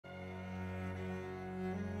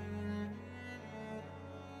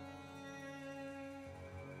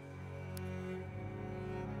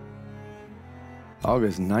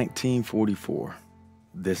August 1944.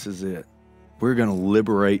 This is it. We're gonna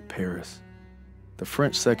liberate Paris. The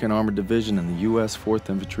French 2nd Armored Division and the U.S.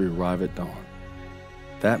 4th Infantry arrive at dawn.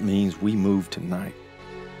 That means we move tonight.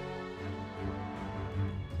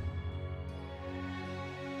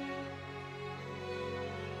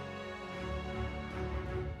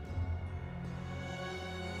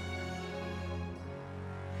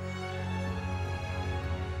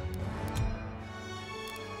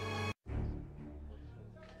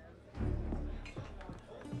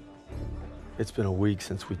 It's been a week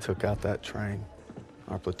since we took out that train.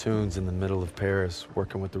 Our platoon's in the middle of Paris,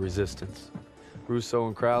 working with the resistance. Rousseau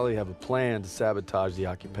and Crowley have a plan to sabotage the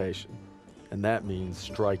occupation, and that means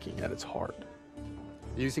striking at its heart.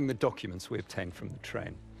 Using the documents we obtained from the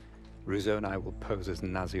train, Rousseau and I will pose as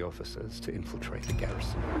Nazi officers to infiltrate the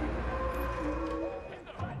garrison.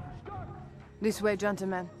 This way,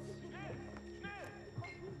 gentlemen.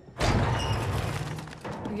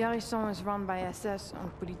 The garrison is run by SS and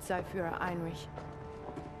Polizeiführer Heinrich.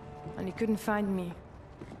 And he couldn't find me.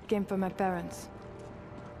 Came for my parents.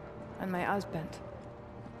 And my husband.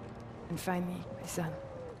 And finally, my son.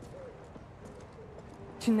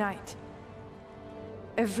 Tonight,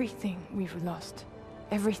 everything we've lost,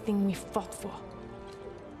 everything we fought for,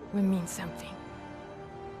 will mean something.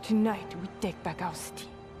 Tonight, we take back our city.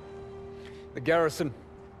 The garrison.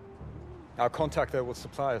 Our contact there will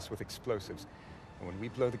supply us with explosives. And when we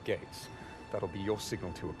blow the gates, that'll be your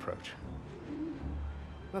signal to approach.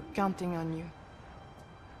 We're counting on you.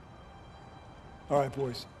 All right,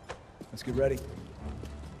 boys. Let's get ready.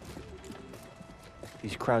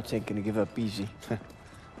 These Krauts ain't gonna give up easy.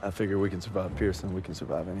 I figure we can survive Pearson, we can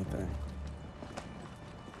survive anything.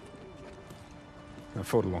 I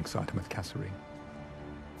fought alongside him at Kasserine.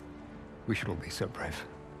 We should all be so brave.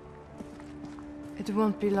 It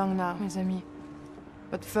won't be long now, mes amis.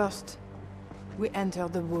 But first, we enter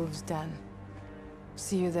the wolves' den.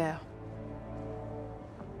 See you there.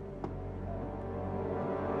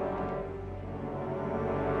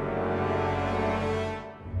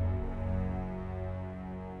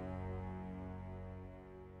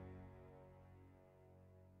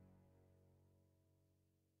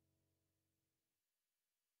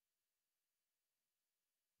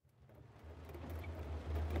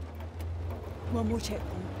 One more checkpoint.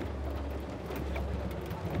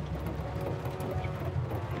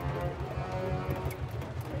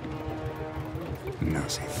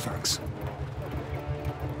 Nazi thugs.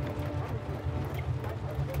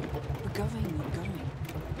 We're going.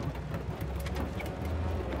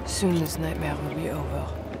 Soon this nightmare will be over.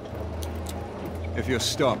 If you're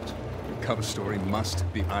stopped, your cover story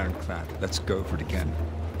must be ironclad. Let's go over it again.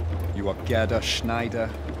 You are Gerda Schneider,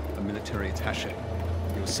 a military attaché.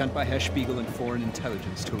 You were sent by Herr Spiegel and Foreign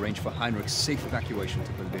Intelligence to arrange for Heinrich's safe evacuation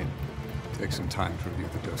to Berlin. Take some time to review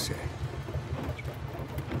the dossier.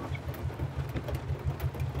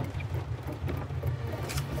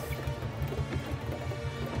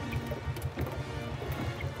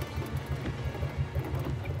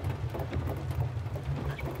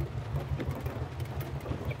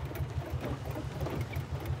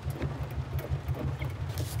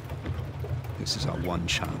 This is our one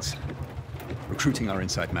chance. Recruiting our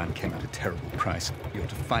inside man came at a terrible price. You ought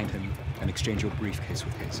to find him and exchange your briefcase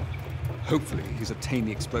with his. Hopefully, he's obtained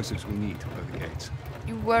the explosives we need to blow the gates.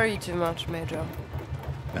 You worry too much, Major.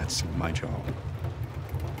 That's my job.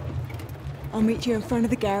 I'll meet you in front of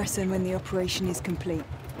the garrison when the operation is complete.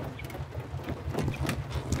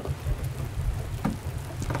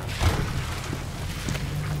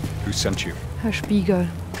 Who sent you? Herr Spiegel.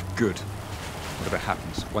 Good. Whatever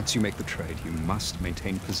happens, once you make the trade, you must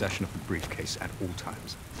maintain possession of the briefcase at all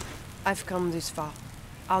times. I've come this far.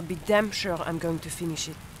 I'll be damn sure I'm going to finish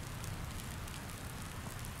it.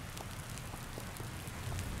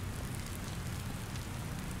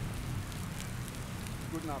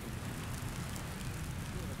 Guten Abend.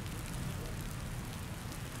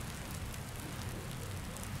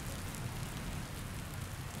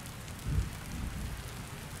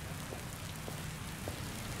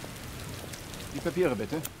 Die Papiere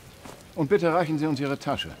bitte. Und bitte reichen Sie uns Ihre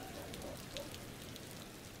Tasche.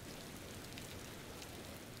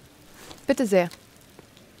 Bitte sehr.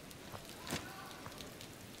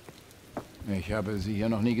 Ich habe Sie hier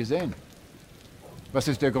noch nie gesehen. Was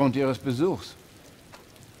ist der Grund Ihres Besuchs?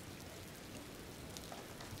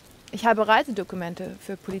 Ich habe Reisedokumente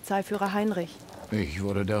für Polizeiführer Heinrich. Ich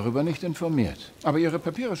wurde darüber nicht informiert. Aber Ihre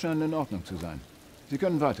Papiere scheinen in Ordnung zu sein. Sie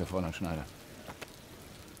können weiter, Fräulein Schneider.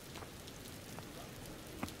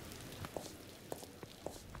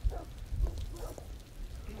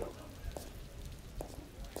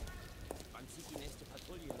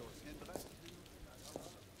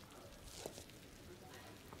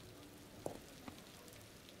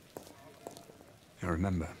 Now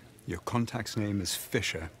remember, your contact's name is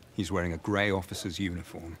Fisher. He's wearing a grey officer's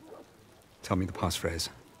uniform. Tell me the passphrase.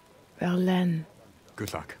 Berlin.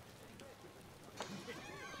 Good luck.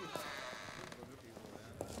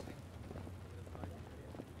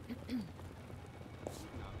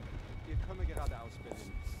 Ich komme gerade aus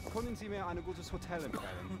Berlin. Können Sie mir ein gutes Hotel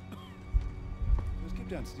empfehlen? Es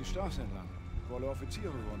gibt eins, die Straße entlang, wo alle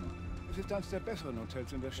Offiziere wohnen. Es ist eines der besseren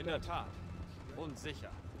Hotels in der Stadt. In der Tat. Und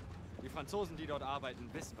sicher. Die Franzosen, die dort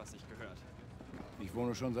arbeiten, wissen, was sich gehört. Ich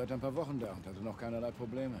wohne schon seit ein paar Wochen da und hatte noch keinerlei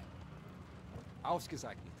Probleme.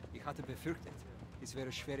 Ausgezeichnet. Ich hatte befürchtet, es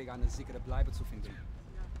wäre schwierig, eine sichere Bleibe zu finden.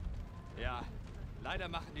 Ja, leider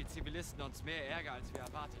machen die Zivilisten uns mehr Ärger, als wir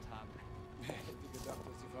erwartet haben. Ich hätte gedacht,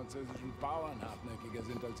 dass die französischen Bauern hartnäckiger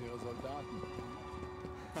sind als ihre Soldaten.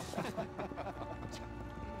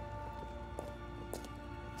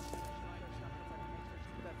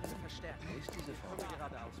 Wer ist diese Frau? Ich komme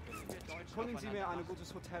gerade aus Berlin. Können Sie mir ein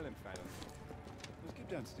gutes Hotel empfehlen? Es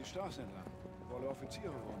gibt eins, die Straße entlang, wo alle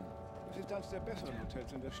Offiziere wohnen. Es ist eines der besseren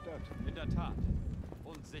Hotels in der Stadt. In der Tat.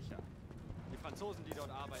 Und sicher. Die Franzosen, die dort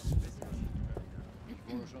arbeiten, wissen, was sich gehört. Ich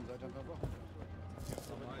wohne schon seit ein paar Wochen.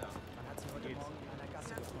 Man hat sie heute Morgen in einer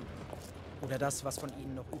Gasse gefunden. Oder das, was von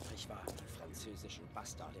ihnen noch übrig war. Die französischen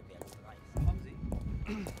Bastarde werden reich. Kommen Sie.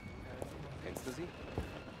 Kennst du sie?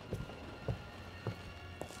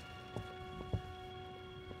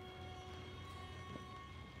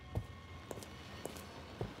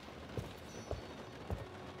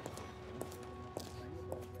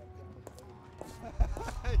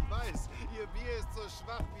 Ich weiß, ihr Bier ist so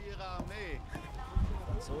schwach wie ihre Armee. Die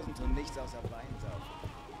Franzosen tun nichts außer Wein saufen.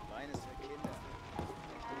 Wein ist für Kinder.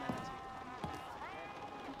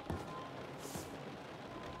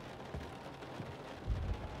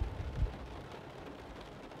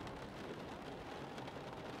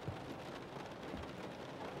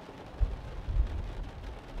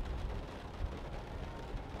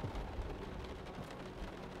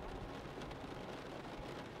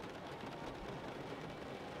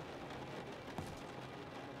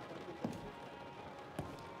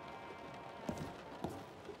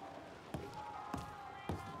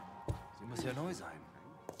 Muss ja neu sein.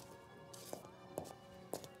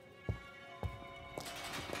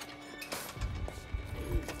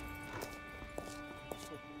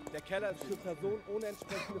 Der Keller ist für Personen ohne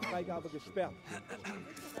entsprechende Freigabe gesperrt.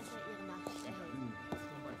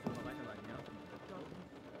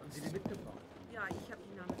 Haben Sie die mitgebracht? Ja, ich habe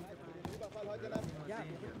die Namen mitgebracht. Überfall heute Nacht? Ja,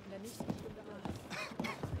 wir rücken in der nächsten Stunde an.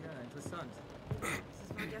 Ja, interessant.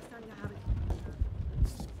 Das war gestern gehabt.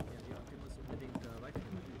 Ja, die Akte muss unbedingt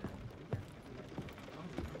weitergeführt werden.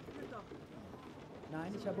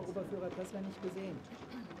 Nein, ich habe Oberführer Pressler nicht gesehen.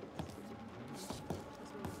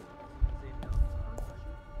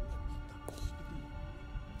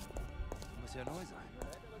 Muss ja neu sein.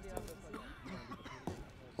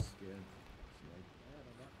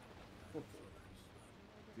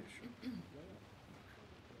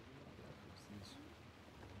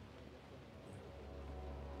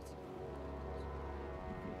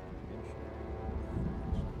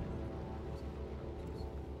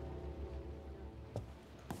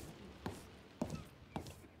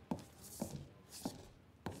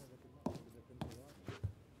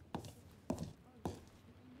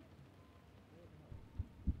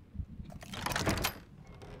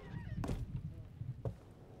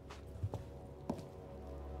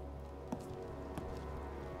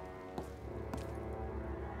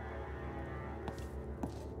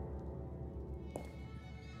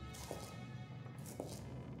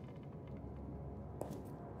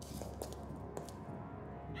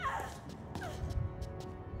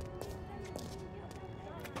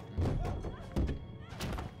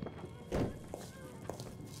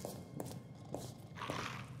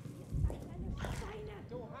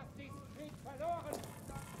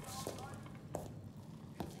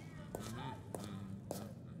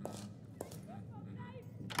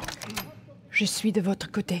 Je suis de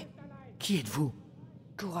votre côté. Qui êtes-vous?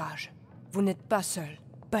 Courage. Vous n'êtes pas seul.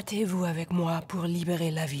 Battez-vous avec moi pour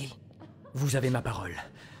libérer la ville. Vous avez ma parole,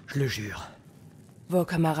 je le jure. Vos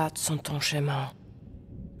camarades sont en chemin.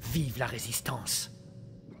 Vive la résistance!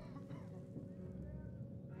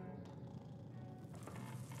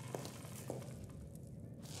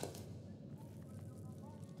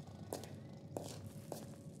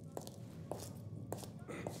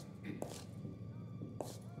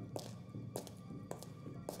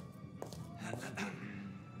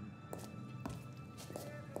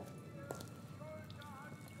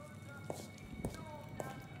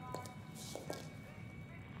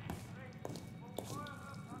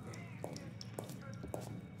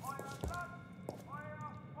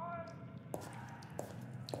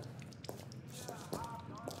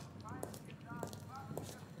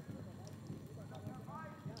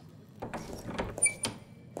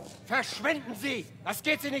 Verschwinden Sie! Das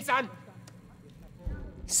geht Sie nichts an!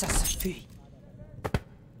 Ça suffit.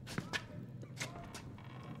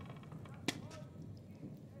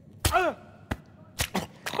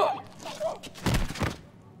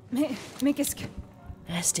 Mais qu'est-ce que...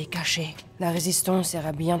 Restez cachés. La résistance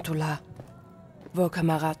sera bientôt là. Vos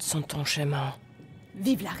camarades sont en chemin.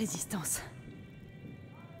 Vive la résistance.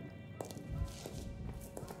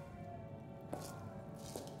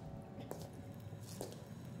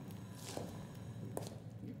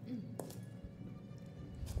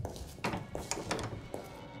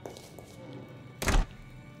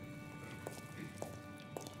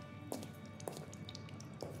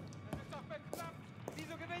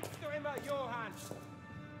 Wieso gewinnst du immer, Johann?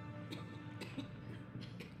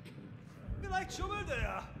 Vielleicht schummelt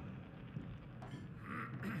er.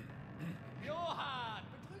 Johann,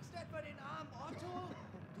 betrügst du etwa den armen Otto?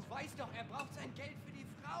 Du weißt doch, er braucht sein Geld für die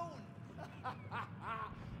Frauen.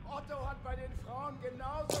 Otto hat bei den Frauen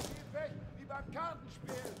genauso viel Pech wie beim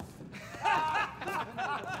Kartenspiel.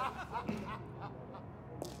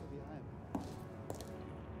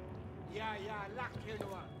 Ja, lacht ihr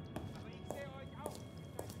nur. Aber ich sehe euch auch.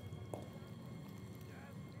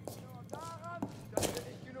 Das liegt nur daran, dass wir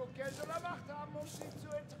nicht genug Geld oder Macht haben, um sie zu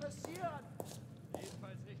interessieren.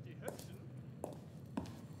 Jedenfalls nicht die Hübschen.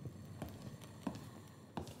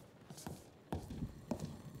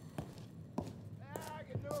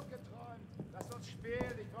 Ja, genug geträumt. Lasst uns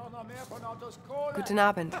spielen. Ich brauche noch mehr von Ottos Kohle. Guten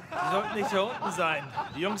Abend. Sie sollten nicht hier unten sein.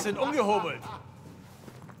 Die Jungs sind umgehobelt.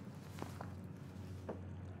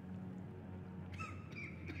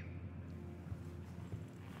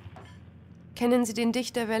 Kennen Sie den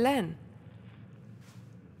Dichter Verlaine?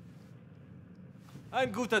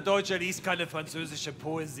 Ein guter Deutscher liest keine französische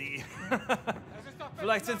Poesie.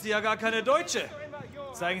 Vielleicht sind Sie ja gar keine Deutsche.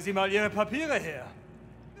 Zeigen Sie mal Ihre Papiere her.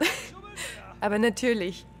 Aber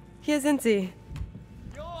natürlich. Hier sind sie.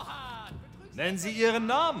 Johann, Nennen Sie Ihren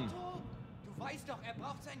Namen. du weißt doch, er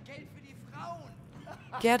braucht sein Geld für die Frauen.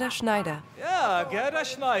 Gerda Schneider. Ja, Gerda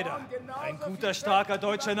Schneider. Ein guter, starker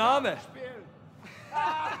deutscher Name.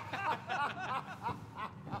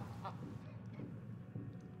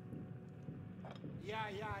 Ja,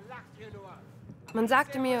 lacht ihr nur. Man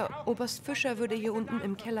sagte mir, Oberst Fischer würde hier unten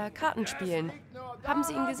im Keller Karten spielen. Haben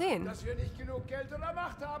Sie ihn gesehen? Dass wir nicht genug Geld oder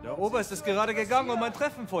Macht haben. Der Oberst ist gerade gegangen, um ein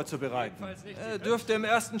Treffen vorzubereiten. Er dürfte im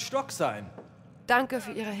 1. Stock sein. Danke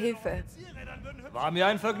für Ihre Hilfe. War mir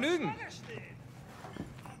ein Vergnügen.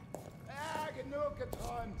 Ja, genug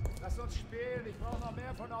geträumt. Lasst uns spielen. Ich brauche noch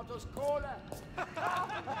mehr von Ottos Kohle.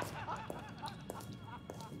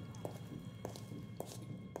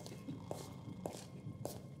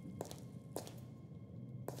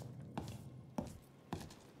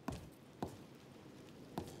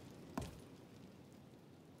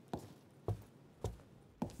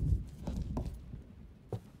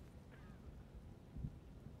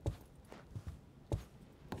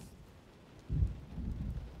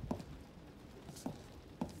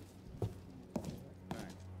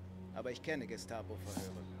 Aber ich kenne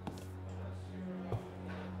Gestapo-Verhöre.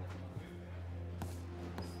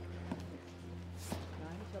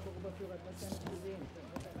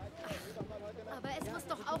 Aber es muss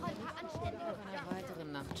doch auch ein paar anständige Eine weitere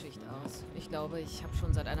Nachtschicht aus. Ich glaube, ich habe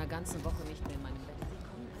schon seit einer ganzen Woche nicht mehr in meinem Bett.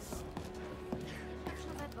 Ich habe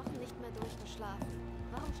schon seit Wochen nicht mehr durchgeschlafen.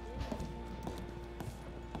 Warum stehen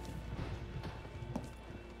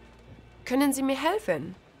Können Sie mir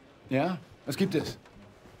helfen? Ja, was gibt es?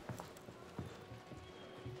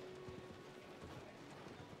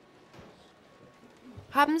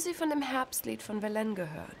 Haben Sie von dem Herbstlied von Verlaine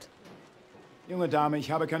gehört? Junge Dame,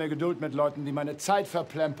 ich habe keine Geduld mit Leuten, die meine Zeit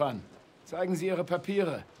verplempern. Zeigen Sie Ihre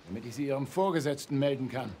Papiere, damit ich sie Ihrem Vorgesetzten melden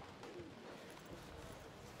kann.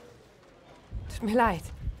 Tut mir leid.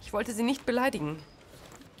 Ich wollte Sie nicht beleidigen.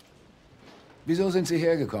 Wieso sind Sie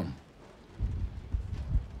hergekommen?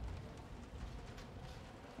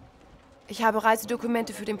 Ich habe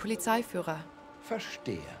Reisedokumente für den Polizeiführer.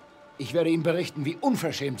 Verstehe. Ich werde ihm berichten, wie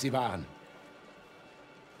unverschämt Sie waren.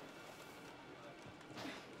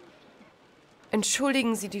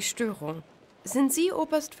 Entschuldigen Sie die Störung. Sind Sie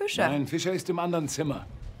Oberst Fischer? Nein, Fischer ist im anderen Zimmer.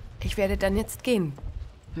 Ich werde dann jetzt gehen.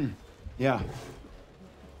 Ja.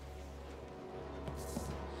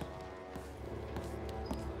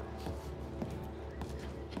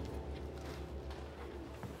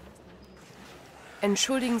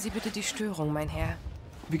 Entschuldigen Sie bitte die Störung, mein Herr.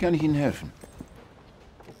 Wie kann ich Ihnen helfen?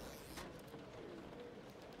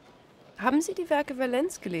 Haben Sie die Werke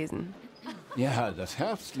Verlaines gelesen? Ja, das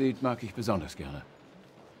Herbstlied mag ich besonders gerne.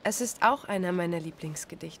 Es ist auch einer meiner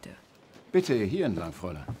Lieblingsgedichte. Bitte, hier entlang,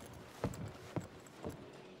 Fräulein.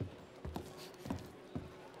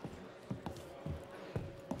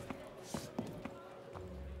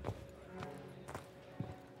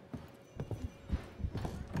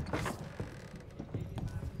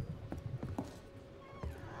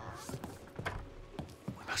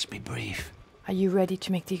 must be brief. Are you ready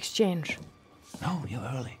to make the exchange? No, you're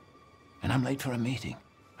early. And I'm late for a meeting.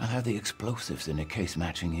 I'll have the explosives in a case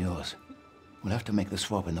matching yours. We'll have to make the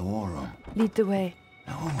swap in the war room. Lead the way.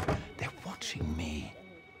 No, they're watching me.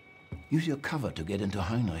 Use your cover to get into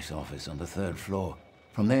Heinrich's office on the 3rd floor.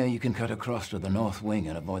 From there, you can cut across to the north wing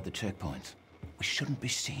and avoid the checkpoints. We shouldn't be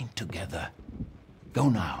seen together. Go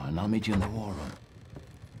now, and I'll meet you in the war room.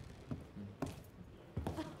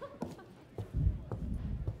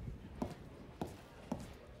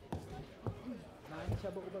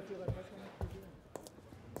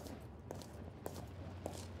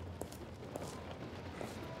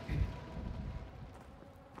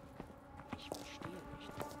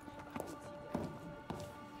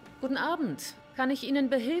 Guten Abend. Kann ich Ihnen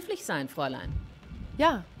behilflich sein, Fräulein?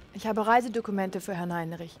 Ja, ich habe Reisedokumente für Herrn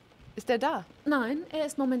Heinrich. Ist er da? Nein, er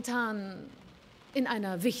ist momentan in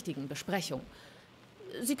einer wichtigen Besprechung.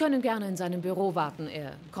 Sie können gerne in seinem Büro warten,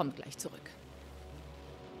 er kommt gleich zurück.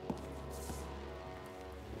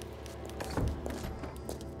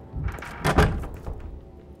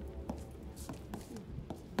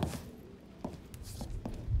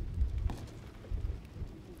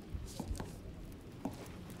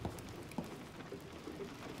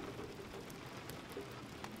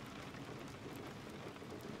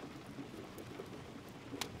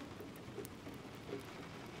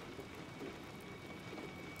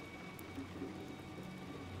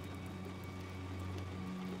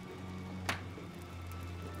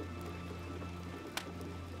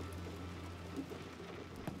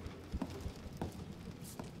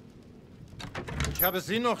 Ich habe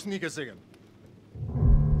Sie noch nie gesehen.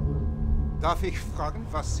 Darf ich fragen,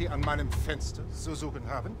 was Sie an meinem Fenster zu suchen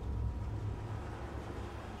haben?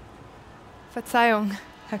 Verzeihung,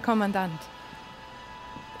 Herr Kommandant.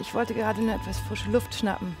 Ich wollte gerade nur etwas frische Luft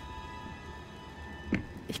schnappen.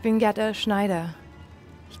 Ich bin Gerda Schneider.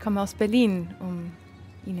 Ich komme aus Berlin, um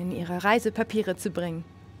Ihnen Ihre Reisepapiere zu bringen.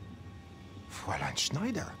 Fräulein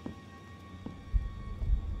Schneider.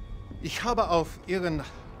 Ich habe auf Ihren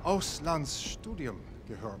Auslandsstudium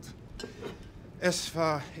gehört. Es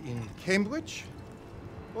war in Cambridge,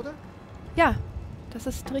 oder? Ja, das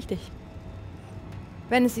ist richtig.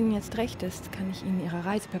 Wenn es Ihnen jetzt recht ist, kann ich Ihnen Ihre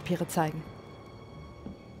Reisepapiere zeigen.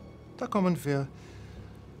 Da kommen wir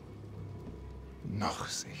noch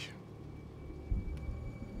sicher.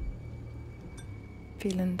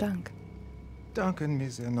 Vielen Dank. Danken mir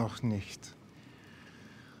sehr noch nicht.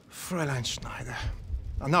 Fräulein Schneider.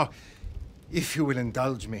 Now, if you will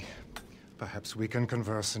indulge me, perhaps we can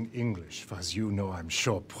converse in English, for as you know, I'm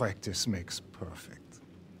sure practice makes perfect.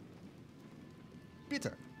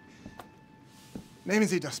 Bitte, nehmen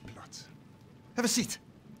Sie das Blatt. Have a seat.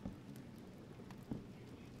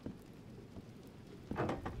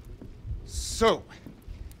 So,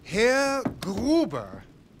 Herr Gruber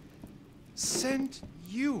sent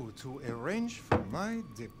you to arrange for my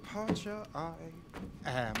departure. I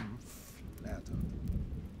am flattered.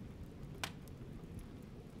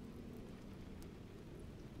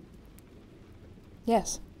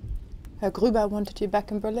 Yes. Herr Gruber wanted you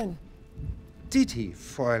back in Berlin. Did he,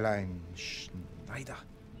 Fräulein Schneider?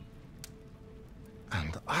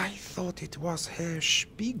 And I thought it was Herr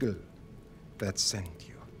Spiegel that sent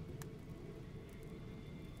you.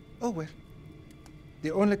 Oh well.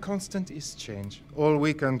 The only constant is change. All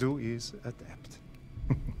we can do is adapt.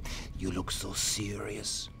 You look so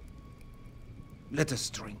serious. Let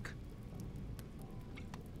us drink.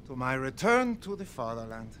 To my return to the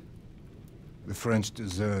fatherland. The French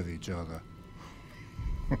deserve each other.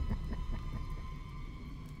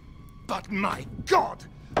 But my God,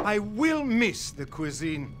 I will miss the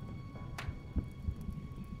cuisine.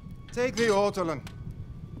 Take the ortolan.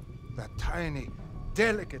 That tiny,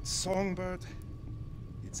 delicate songbird.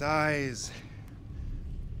 Its eyes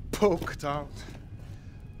poked out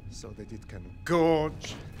so that it can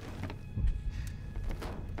gorge.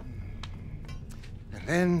 And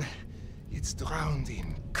then it's drowned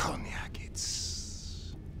in cognac.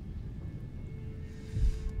 It's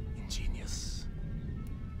ingenious.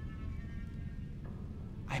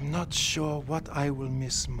 I'm not sure what I will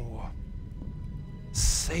miss more.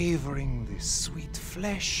 Savoring the sweet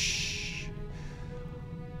flesh,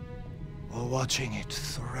 or watching it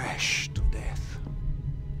thrash to death.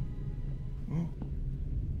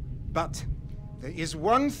 But there is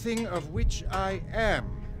one thing of which I am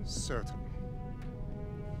certain.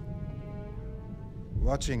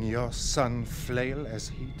 Watching your son flail as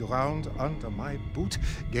he drowned under my boot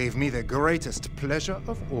gave me the greatest pleasure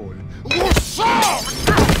of all.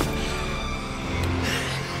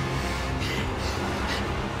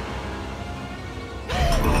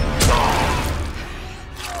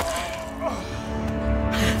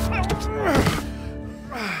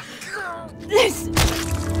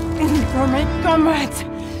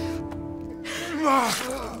 This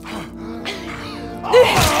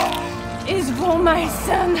is for my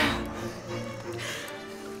son.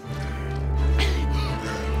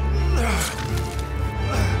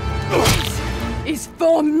 This is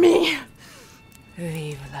for me.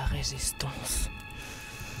 Vive la résistance.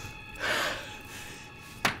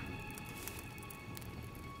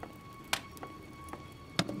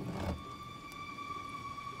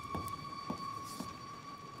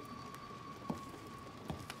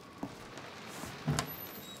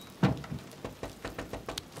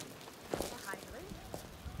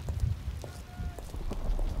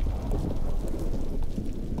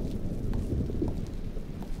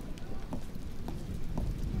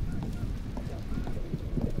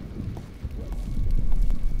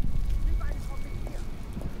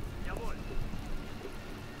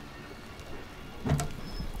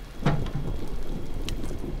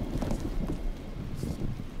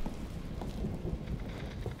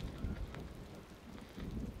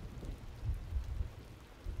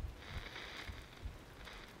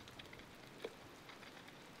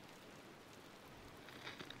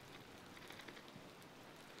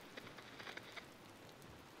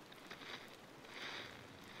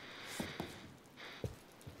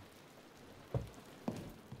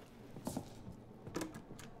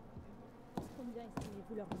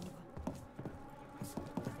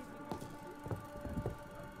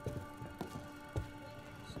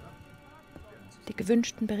 Die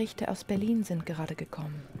gewünschten Berichte aus Berlin sind gerade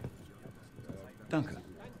gekommen. Danke.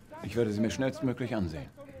 Ich werde sie mir schnellstmöglich ansehen.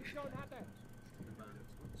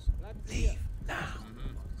 Leave now.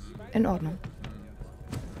 In Ordnung.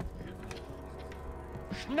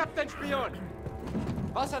 Schnappt den Spion!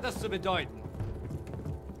 Was hat das zu bedeuten?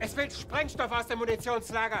 Es fehlt Sprengstoff aus dem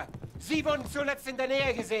Munitionslager. Sie wurden zuletzt in der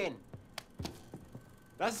Nähe gesehen.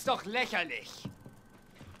 Das ist doch lächerlich.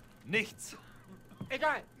 Nichts.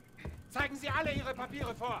 Egal. Zeigen Sie alle Ihre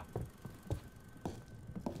Papiere vor.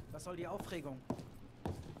 Was soll die Aufregung?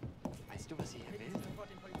 Weißt du, was ich hier will? Sofort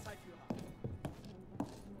den Polizeiführer.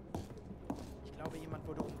 Ich glaube, jemand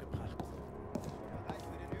wurde umgebracht. Erreichen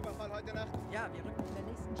wir den Überfall heute Nacht? Ja, wir rücken in der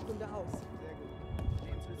nächsten Stunde aus. Sehr gut.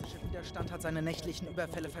 Der französische Widerstand hat seine nächtlichen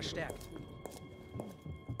Überfälle verstärkt.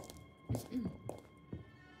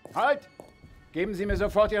 Halt! Geben Sie mir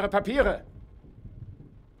sofort Ihre Papiere!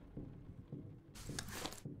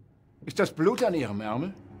 Ist das Blut an Ihrem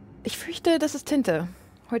Ärmel? Ich fürchte, das ist Tinte.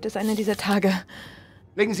 Heute ist einer dieser Tage.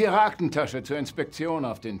 Legen Sie Ihre Aktentasche zur Inspektion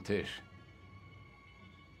auf den Tisch.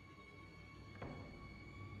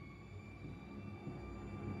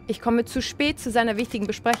 Ich komme zu spät zu seiner wichtigen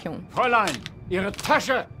Besprechung. Fräulein, Ihre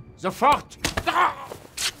Tasche! Sofort! Da!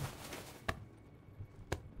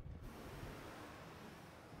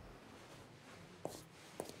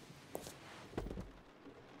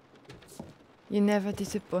 You never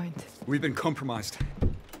disappoint. We've been compromised.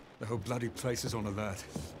 The whole bloody place is on alert.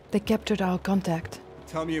 They captured our contact.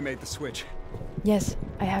 Tell me you made the switch. Yes,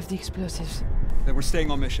 I have the explosives. Then we're staying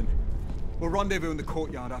on mission. We'll rendezvous in the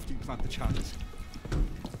courtyard after you plant the charges.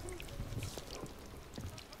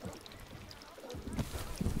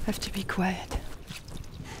 Have to be quiet.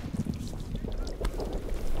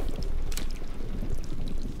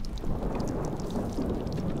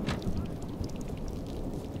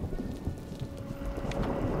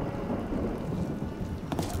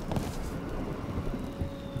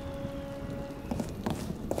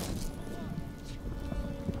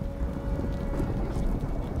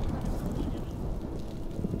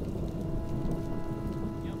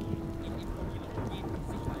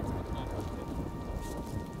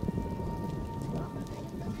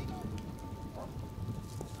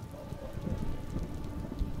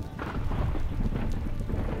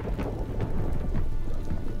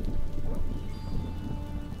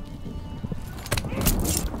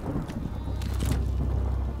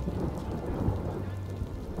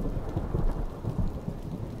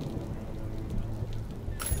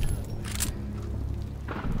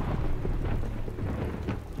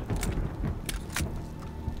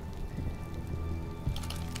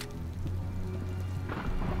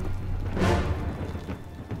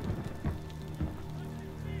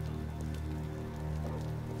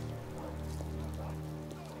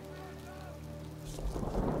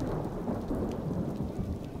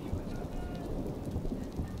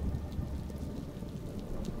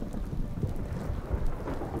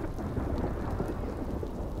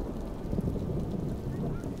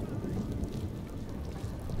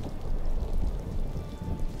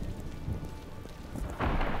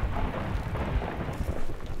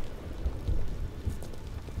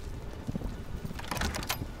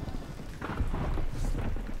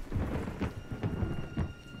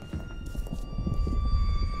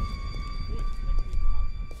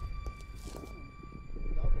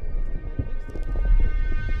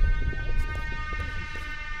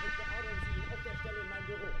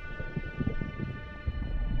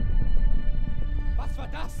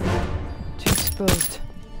 exposed.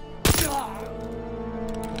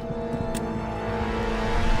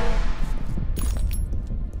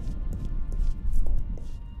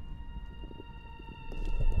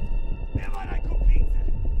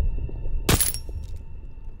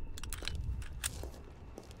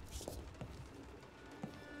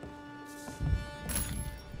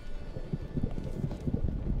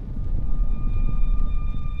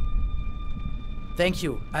 Thank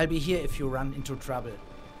you. I'll be here if you run into trouble.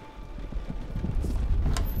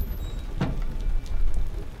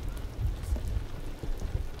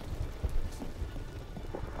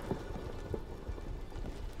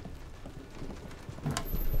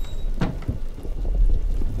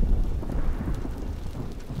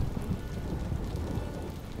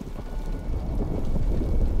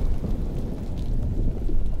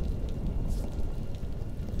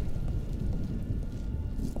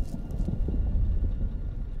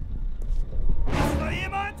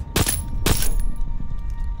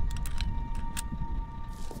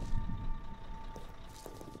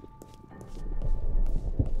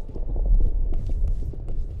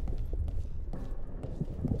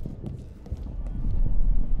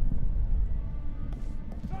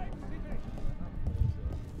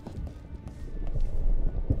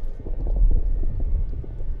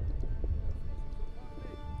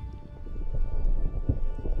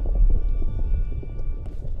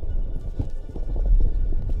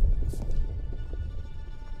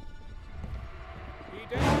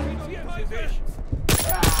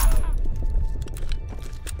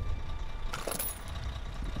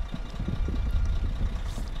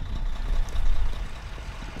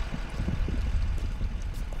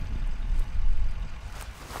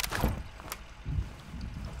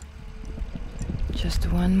 Just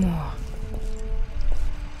one more.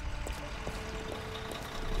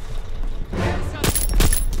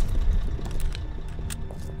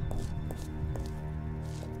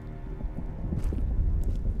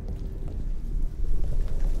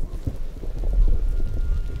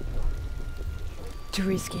 Too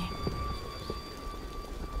risky.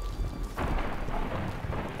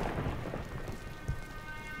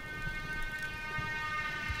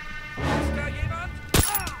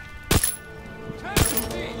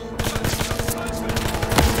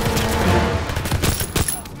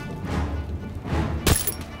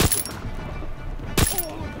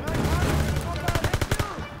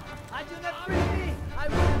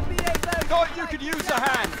 Thought you could use a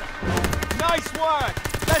hand. Nice work.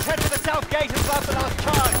 Let's head to the south gate and grab the last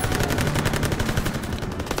charge.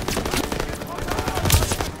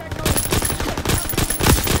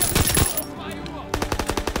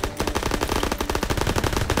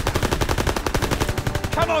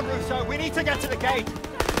 Come on, Russo. We need to get to the gate.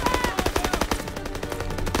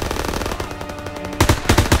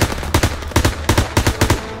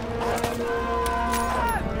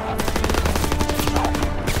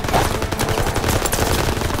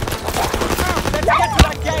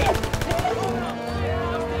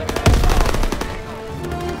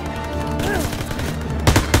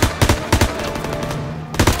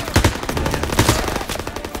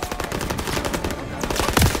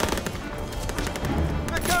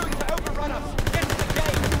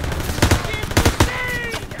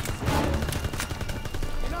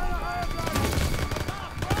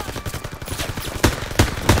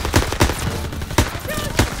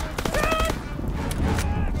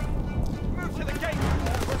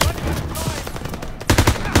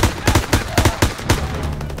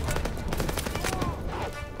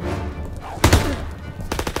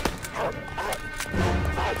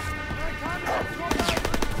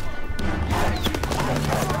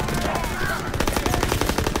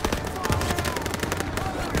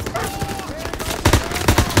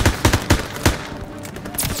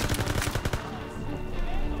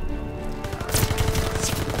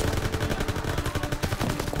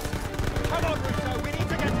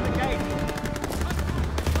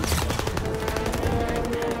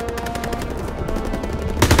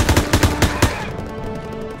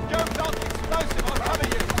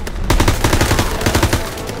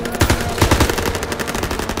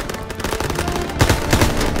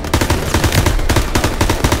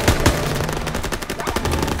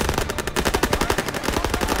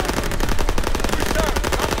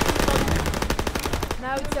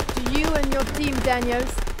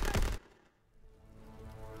 Daniels.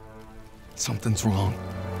 Something's wrong.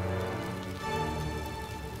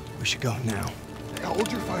 We should go now. Hey,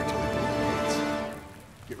 hold your fire till the gates.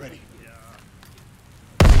 Get ready.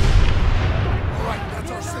 All right,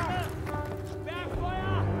 that's our signal.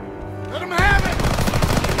 Let them have it!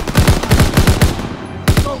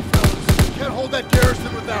 Go, fellas. Can't hold that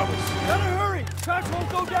garrison without us. Gotta hurry! Charge won't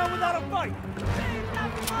go down without a fight!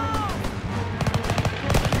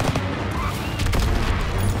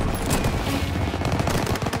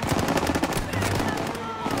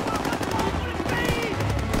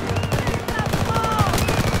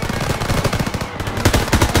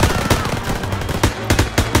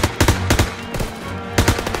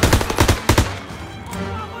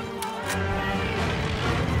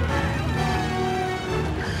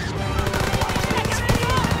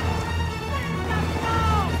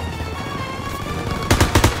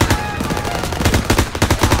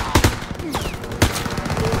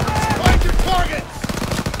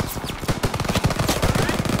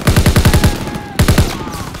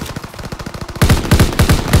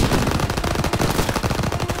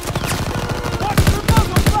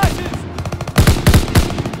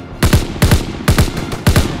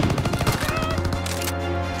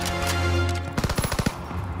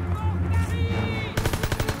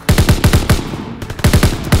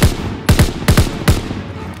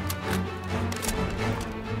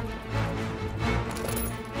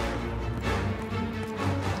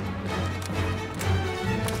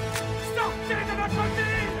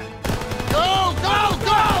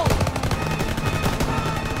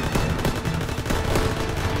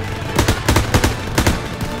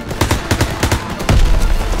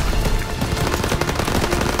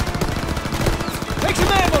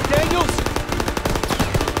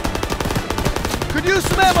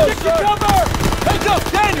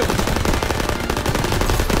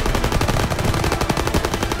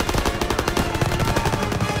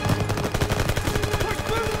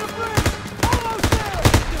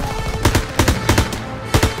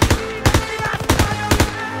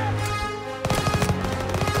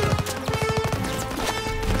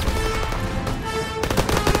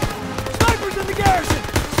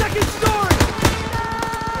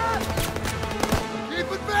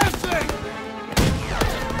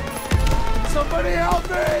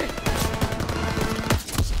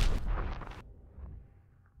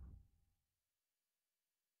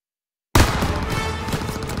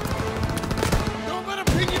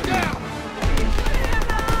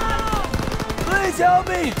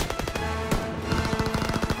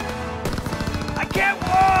 can't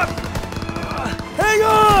walk! Hang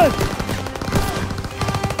on!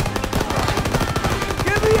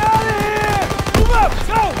 Get me out of here! Move up!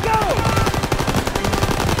 Go!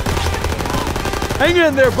 Hang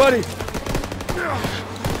in there, buddy!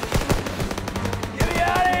 Get me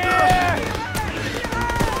out of here!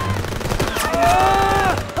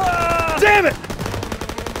 Damn it!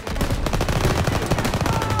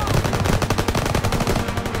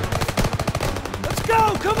 Let's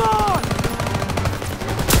go! Come on!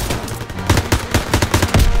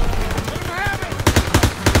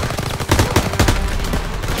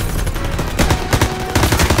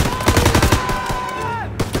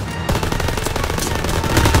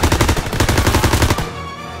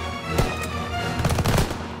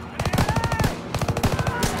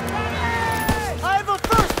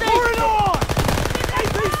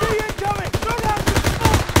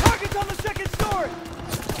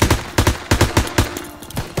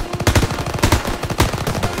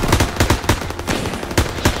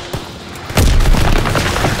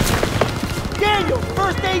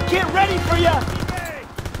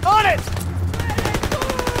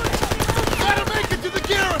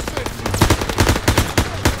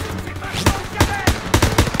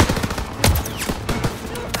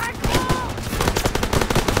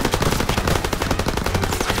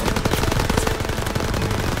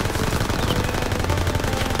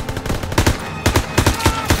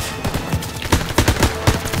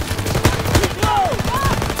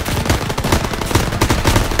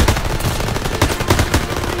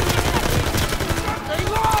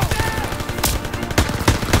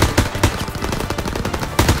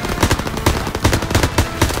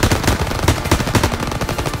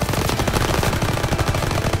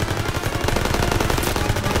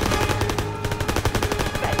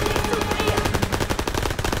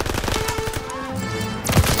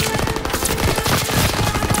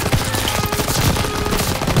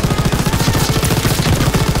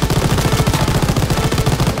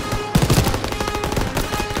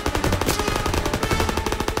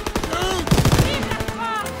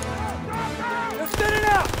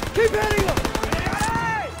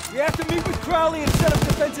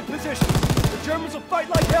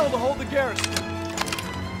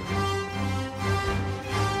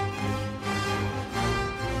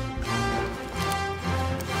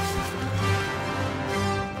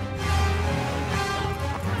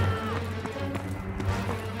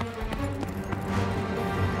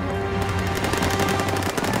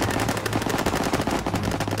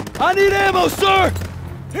 I need ammo, sir!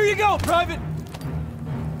 Here you go, Private!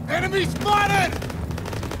 Enemy spotted!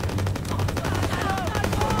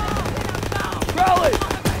 Crowley!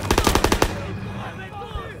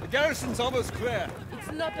 The garrison's almost clear.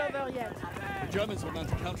 It's not over yet. The Germans will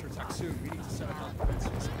mount a counterattack soon. We need to set up our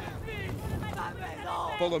defenses.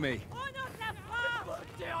 Follow me.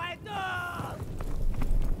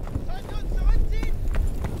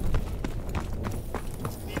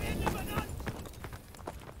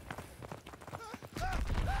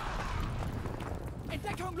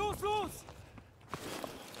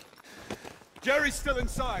 Jerry's still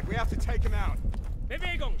inside. We have to take him out.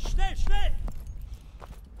 Bewegung! Schnell, schnell!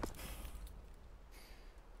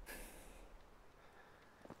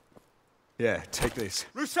 Yeah, take this.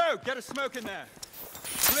 Rousseau, get a smoke in there.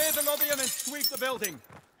 Clear the lobby and then sweep the building.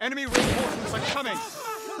 Enemy reinforcements are coming.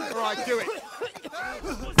 All right, do it.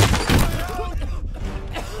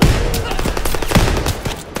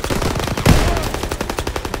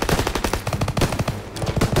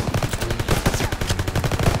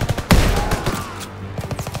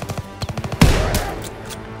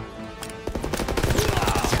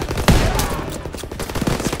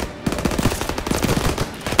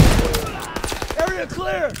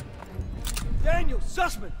 Clear! Daniel,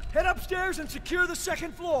 Sussman, head upstairs and secure the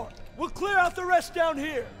second floor. We'll clear out the rest down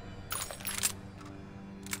here.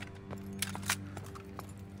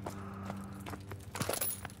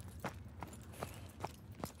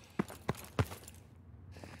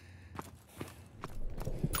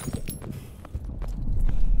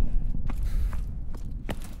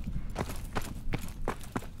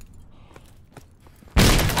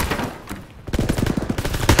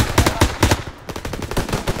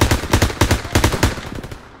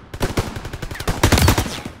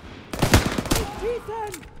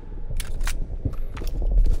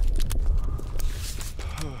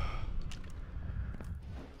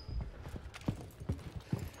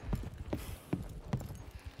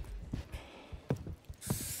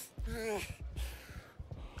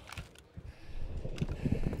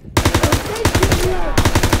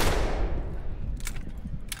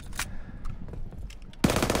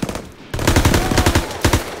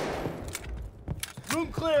 Room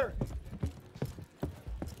clear.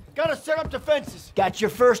 Gotta set up defenses. Got your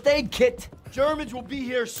first aid kit? Germans will be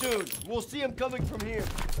here soon. We'll see them coming from here.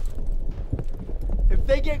 If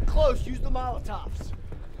they get close, use the Molotovs.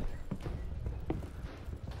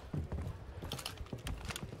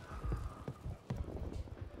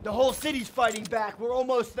 The whole city's fighting back. We're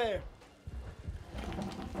almost there.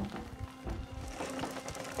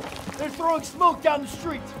 They're throwing smoke down the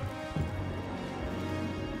street.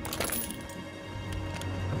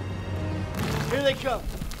 Here they come.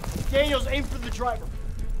 Daniels, aim for the driver.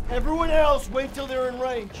 Everyone else, wait till they're in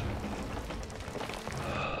range.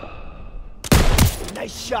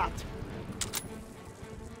 Nice shot.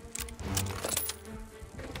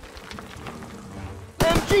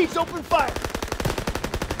 MGs, open fire.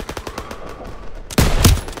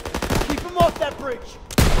 Keep them off that bridge.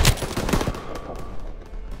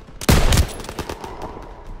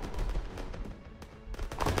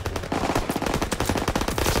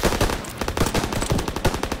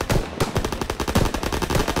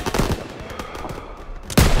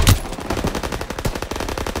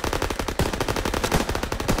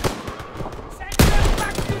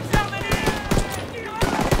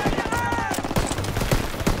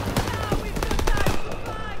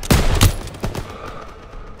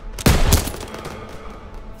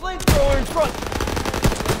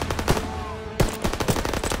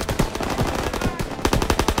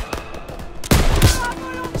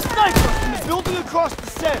 Across the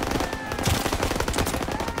center.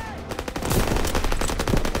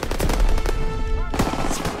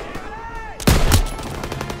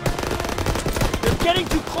 They're getting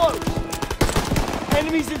too close.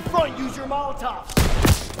 Enemies in front, use your Molotovs.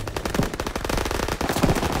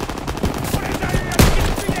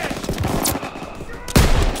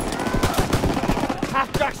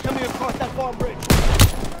 Half-track's coming across that far bridge.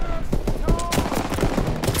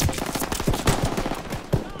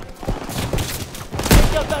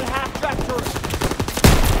 That half-track turret.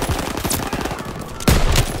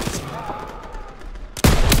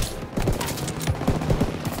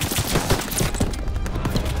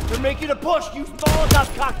 They're making a push. Use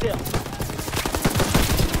Molotov cocktails.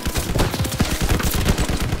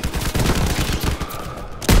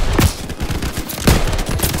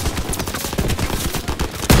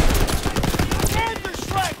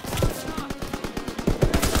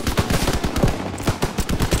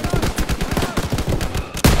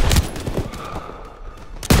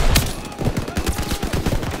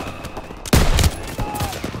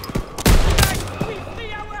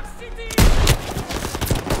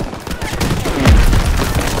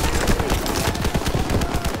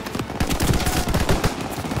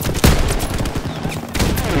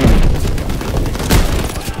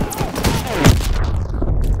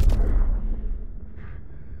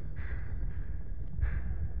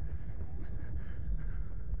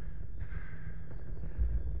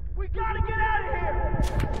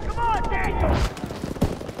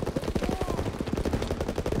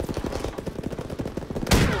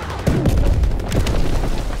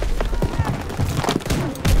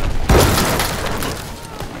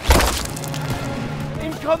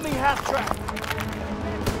 Incoming half-track.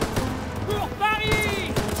 Pour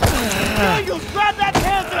Paris! Daniels, grab that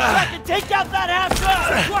Panther track and take out that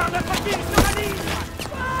half-track!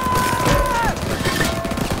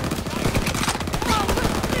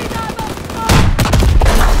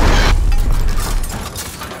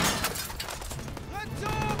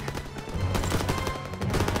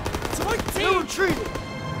 They're retreating!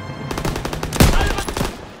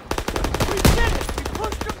 We did it! We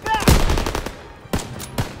pushed them back!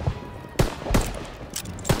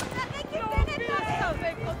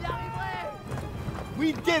 We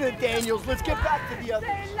did it, Daniels! Let's get back to the others!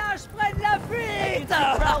 Hey,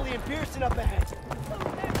 Crowley and Pearson up ahead!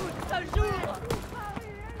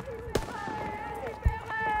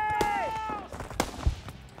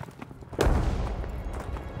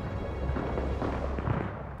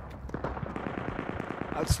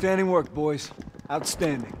 Outstanding work, boys.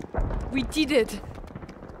 Outstanding. We did it.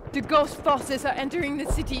 The ghost forces are entering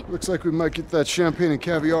the city. Looks like we might get that champagne and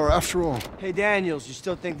caviar after all. Hey, Daniels, you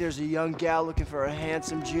still think there's a young gal looking for a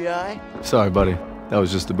handsome GI? Sorry, buddy. That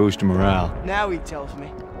was just to boost your morale. Now he tells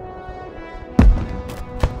me.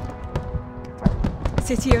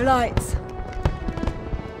 City of Lights.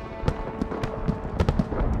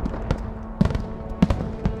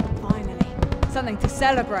 Finally. Something to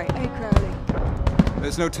celebrate, eh, Crowley?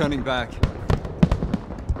 There's no turning back.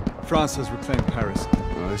 France has reclaimed Paris.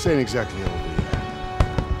 This ain't exactly over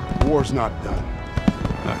yet. War's not done.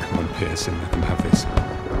 Come on, Pearson. Let them have this.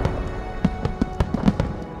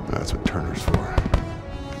 That's what Turner's for.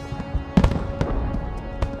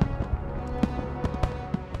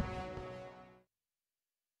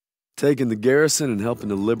 Taking the garrison and helping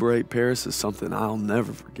to liberate Paris is something I'll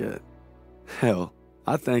never forget. Hell,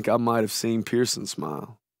 I think I might have seen Pearson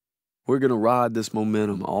smile. We're gonna ride this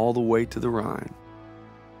momentum all the way to the Rhine.